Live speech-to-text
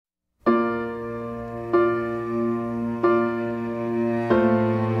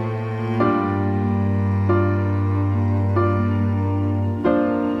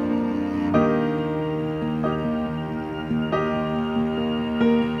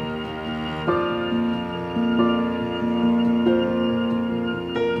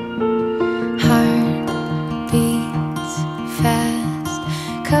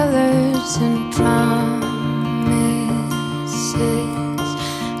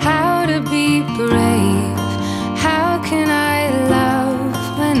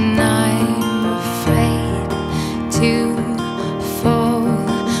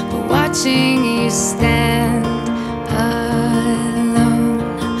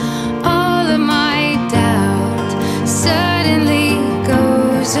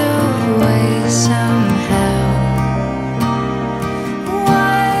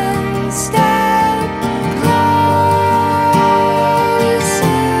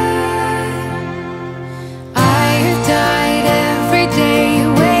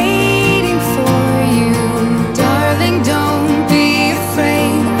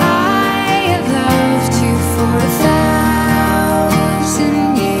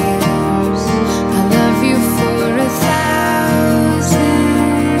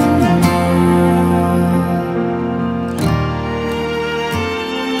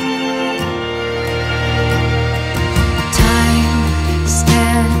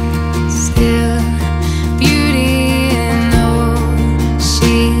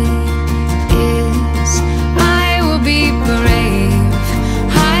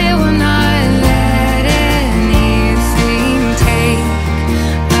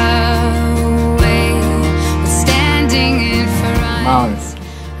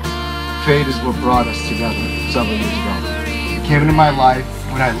what brought us together several years ago. You came into my life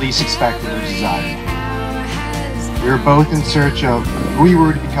when I least expected or desired. We were both in search of who we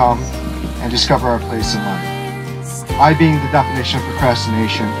were to become and discover our place in life. I, being the definition of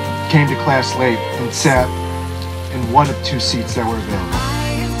procrastination, came to class late and sat in one of two seats that were available.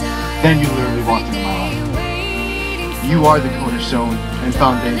 Then you literally walked into my life. You are the cornerstone and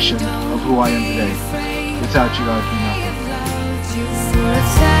foundation of who I am today. Without you, I'd be nothing.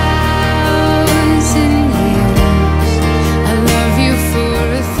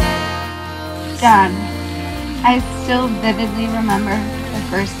 John, I still vividly remember the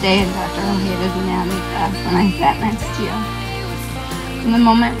first day in Dr. Ojeda's anatomy class when I sat next to you. From the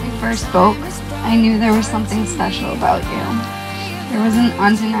moment we first spoke, I knew there was something special about you. There was an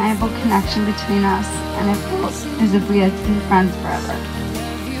undeniable connection between us, and it felt as if we had been friends forever.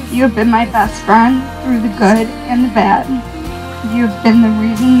 You have been my best friend through the good and the bad. You have been the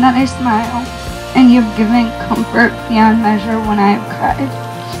reason that I smile, and you have given comfort beyond measure when I have cried.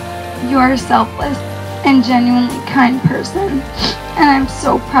 You are a selfless and genuinely kind person, and I'm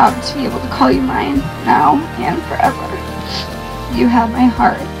so proud to be able to call you mine now and forever. You have my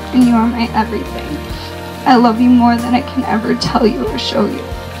heart, and you are my everything. I love you more than I can ever tell you or show you.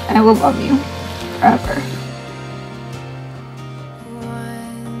 I will love you forever.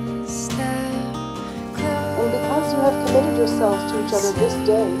 And because you have committed yourselves to each other this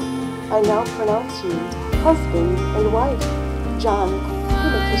day, I now pronounce you husband and wife. John,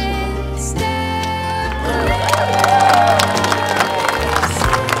 give a kiss your brother.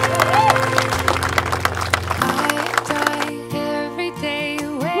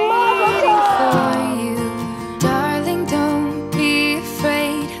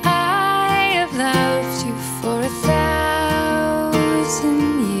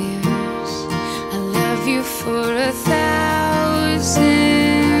 For 1,000